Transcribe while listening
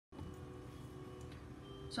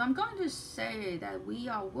So I'm going to say that we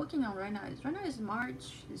are working on right now. Right now is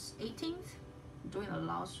March 18th. I'm doing a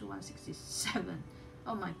lawsuit 167.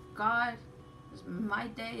 Oh my God. My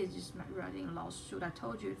day is just writing a lawsuit. I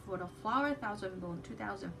told you for the Flower Thousand Bowl in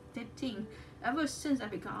 2015. Ever since I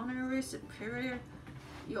became honorary superior,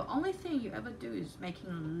 your only thing you ever do is making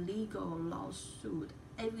a legal lawsuit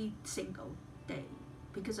every single day.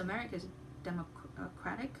 Because America is a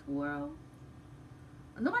democratic world.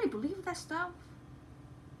 Nobody believes that stuff.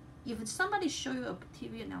 If somebody show you a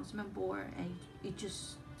TV announcement board and you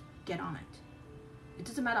just get on it, it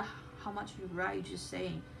doesn't matter how much you write, you're just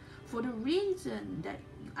saying, for the reason that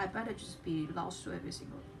I better just be lawsuit every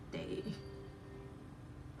single day.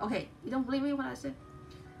 Okay, you don't believe me when I said?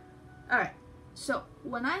 Alright, so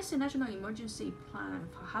when I say National Emergency Plan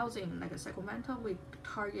for Housing, like a Sacramento, we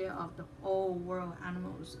target of the all world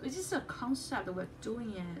animals. It's just a concept that we're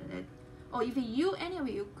doing it. Or if you, any of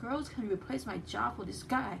you girls can replace my job for this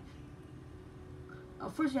guy,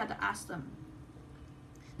 first you have to ask them.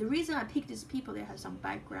 The reason I pick these people, they have some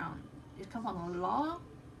background. It comes from a law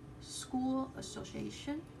school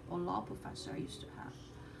association or law professor I used to have.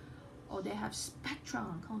 Or they have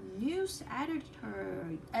spectrum, called news editor,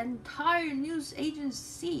 entire news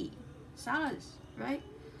agency, salaries, right?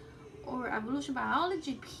 Or evolution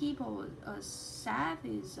biology people, Seth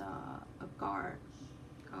is a guard.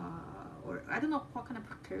 Or I don't know what kind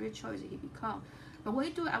of career choice he become, but when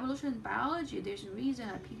you do evolution biology, there's a reason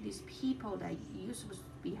I pick these people that you're supposed to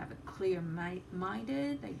be have a clear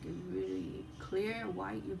minded, like really clear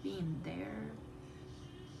why you're being there.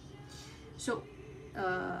 So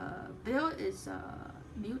Bill is a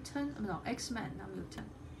mutant, no, X-Men, not mutant.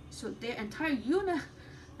 So their entire unit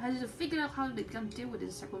has to figure out how they can deal with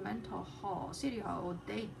the Sacramento Hall, City Hall, or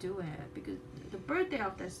they do it because the birthday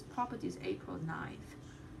of this property is April 9th.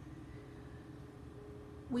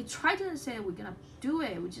 We try to say we're gonna do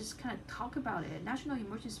it, we just kind of talk about it. National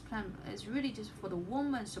Emergency Plan is really just for the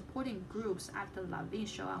woman supporting groups after Lavin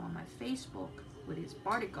showed up on my Facebook with his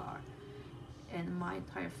bodyguard. And my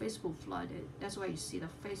entire Facebook flooded. That's why you see the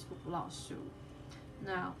Facebook lawsuit.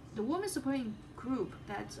 Now, the woman supporting group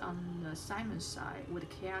that's on the Simon side with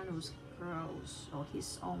Keanu's girls or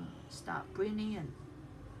his own stuff, Brittany and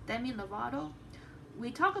Demi Lovato. We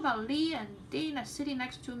talk about Lee and Dana sitting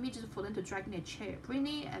next to me just for them to drag in a chair.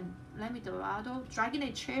 Brittany and Demi Lovato dragging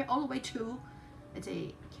a chair all the way to, let's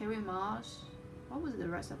say, Carrie Moss. What was the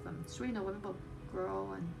rest of them? 3 November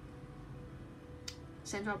Girl and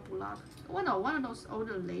Sandra Bullock. Well, no, one of those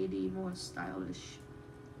older lady, more stylish.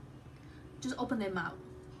 Just open their mouth.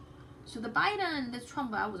 So the Biden and the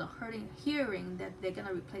Trump, I was hearing that they're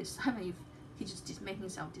gonna replace Simon if he just make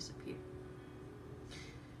himself disappear.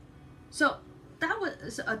 So that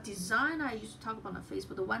was a design I used to talk about on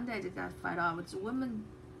Facebook. The one day they got fired off. It's women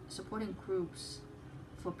supporting groups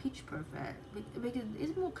for Pitch Perfect because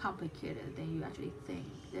it's more complicated than you actually think.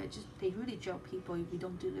 They really jail people if you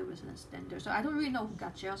don't deliver certain standards. So I don't really know who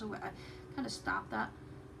got jailed. So I kind of stopped that.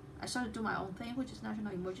 I started to do my own thing, which is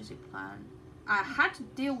National Emergency Plan. I had to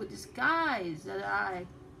deal with these guys that I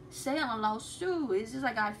say on a lawsuit. It's just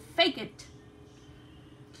like I fake it.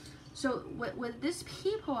 So with these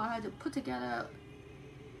people, I had to put together.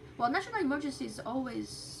 Well, national emergency is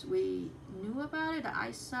always, we knew about it, the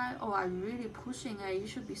eyesight. Oh, I'm really pushing it. You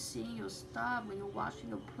should be seeing your stuff when you're washing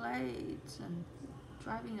your plates and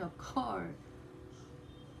driving your car.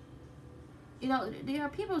 You know, there are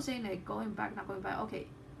people saying they're going back, not going back. Okay,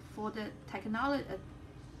 for the technical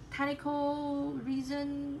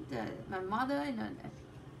reason, my mother,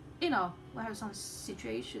 you know, we have some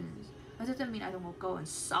situations. That doesn't mean I don't go and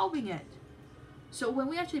solving it. So when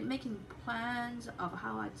we're actually making plans of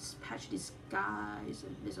how I dispatch these guys,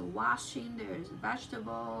 there's a washing, there's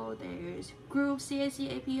vegetable, there's group,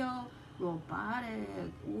 CAC, APO, robotic.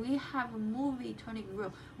 We have a movie turning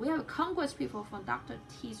real. We have Congress people from Dr.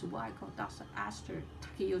 T's wife called Dr. Ester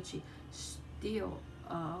Takeuchi, still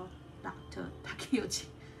Dr. Takeuchi.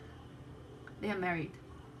 They are married.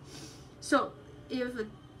 So if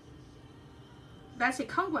let's say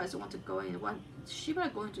Congress want to go in, she better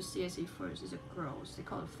go into CSE first. It's a girls. They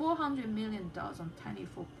call it $400 million on Tiny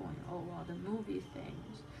 4.0, the movie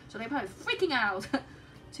things. So they're probably freaking out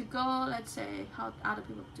to go, let's say, how other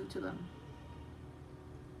people do to them.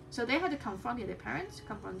 So they had to confront their parents,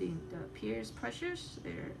 confronting the peers' pressures,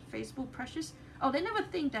 their Facebook pressures. Oh, they never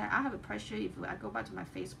think that I have a pressure if I go back to my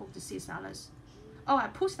Facebook to see Salas. Oh, I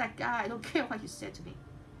pushed that guy. I don't care what he said to me.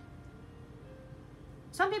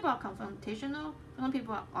 Some people are confrontational, some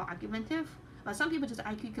people are argumentative, but some people just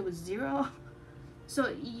IQ equals 0.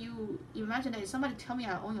 So you imagine that if somebody tell me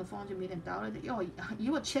I own a $400 million, oh,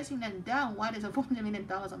 you were chasing them down. Why there's a $400 million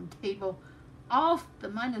on the table? off the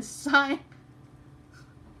minus sign.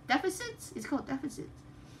 Deficits? It's called deficit.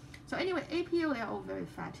 So anyway, APO, they're all very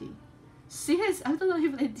fatty. CS, I don't know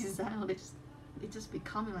if they design or they just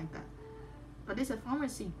becoming like that. But there's a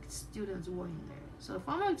pharmacy students working there. So the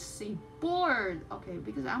pharmacy board, okay,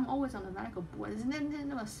 because I'm always on the medical board, and then they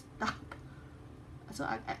never stop. So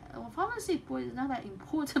well, pharmacy board is not that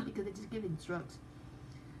important because they're just giving drugs.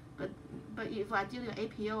 But if I deal with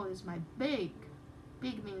APO, it's my big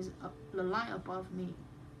means the line above me.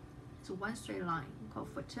 It's one straight line called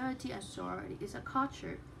fraternity and sorority. It's a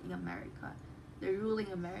culture in America. They're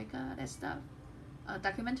ruling America, that stuff.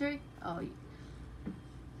 Documentary. Oh,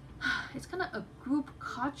 it's kind of a group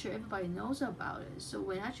culture. Everybody knows about it. So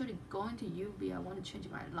when actually going to UB, I want to change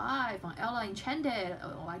my life. On Ella Enchanted,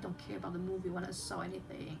 oh, I don't care about the movie when I saw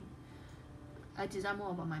anything. I desire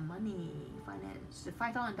more about my money, finance.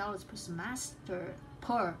 $5,000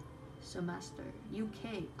 per semester.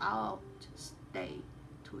 UK out state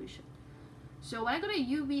tuition. So when I go to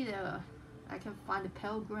UB, I can find a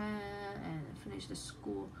Pell Grant and finish the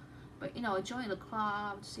school. But you know, join the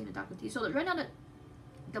club, see the Dr. T. So right now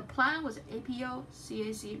the plan was APO,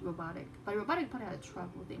 CAC, robotic. But robotic probably had a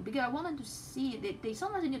travel thing because I wanted to see they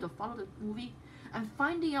sometimes need to follow the movie and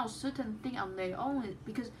finding out certain thing on their own.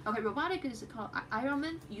 Because okay, robotic is called Iron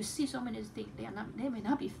Man. You see so many things, they may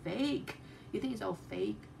not be fake. You think it's all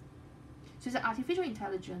fake. So it's artificial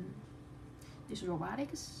intelligence. There's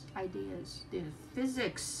robotics ideas. There's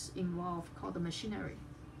physics involved called the machinery.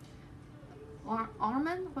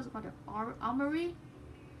 Armament, what's it called? Armory.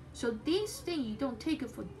 So these things you don't take it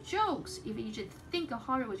for jokes. If you just think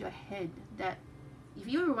harder with your head, that if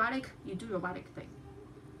you're robotic, you do robotic thing.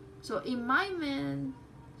 So in my main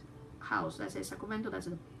house, let's say Sacramento, that's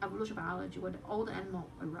an evolution biology where all the animals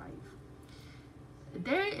arrive.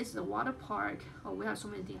 There is a water park. Oh, we have so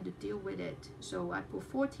many things to deal with it. So I put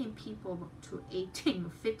 14 people to 18,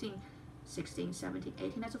 15, 16, 17,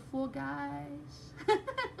 18. That's a 4 guys.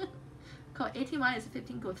 Called 18 minus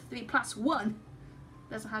 15 equals 3 plus 1.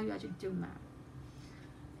 That's how you actually do math.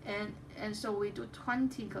 And so we do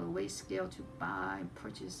 20 weight scale to buy,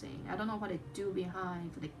 purchasing. I don't know what they do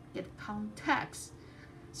behind, but they get context.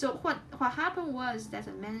 So what happened was that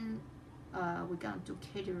a man, we're gonna do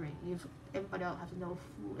catering. If everybody else has no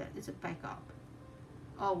food, it's a backup.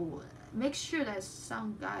 Oh, make sure that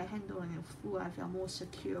some guy handling the food, I feel more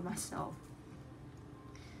secure myself.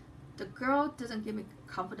 The girl doesn't give me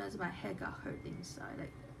confidence. My head got hurt inside.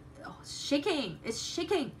 Like, oh, shaking. It's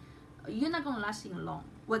shaking. You're not gonna last in long.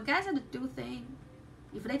 When guys have to do things,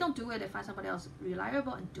 if they don't do it, they find somebody else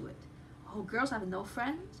reliable and do it. Oh, girls have no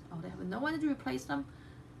friends. Oh, they have no one to replace them.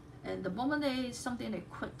 And the moment they something, they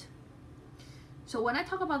quit. So when I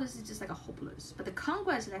talk about this, it's just like a hopeless. But the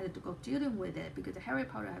Congress had to go dealing with it because the Harry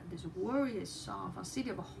Potter have this warrior song from City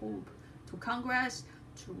of Hope to Congress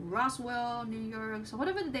to Rosewell, New York. So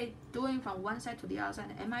whatever they're doing from one side to the other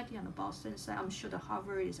side, MIT on the Boston side, I'm sure the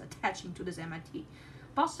Harvard is attaching to this MIT.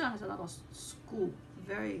 Boston has a lot of school,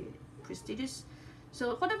 very prestigious.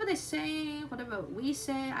 So whatever they say, whatever we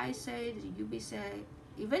say, I say, the UB say,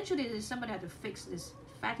 eventually somebody had to fix this.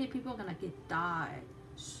 Fatty people are gonna die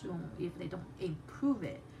soon if they don't improve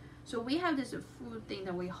it. So we have this food thing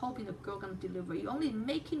that we're hoping the girl can deliver. You're only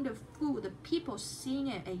making the food, the people seeing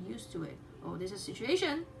it and used to it. Oh, there's a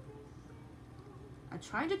situation. I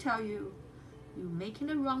try to tell you, you're making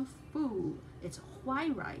the wrong food. It's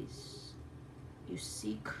white rice. You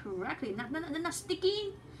see correctly, not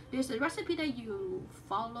sticky. There's a recipe that you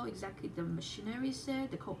follow exactly the machinery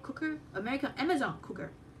said. They call cooker, American Amazon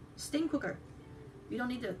cooker, steam cooker. You don't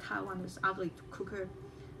need the Taiwan this ugly cooker,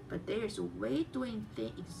 but there's a way doing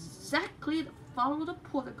things exactly follow the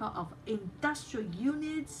protocol of industrial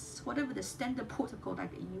units, whatever the standard protocol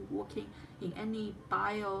like you working in any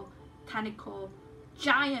biotechnical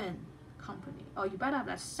giant company. Oh, you better have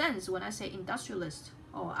that sense when I say industrialist.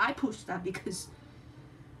 Oh, I push that because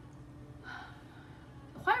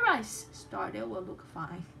white rice starter will look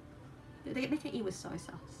fine. They can eat with soy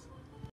sauce.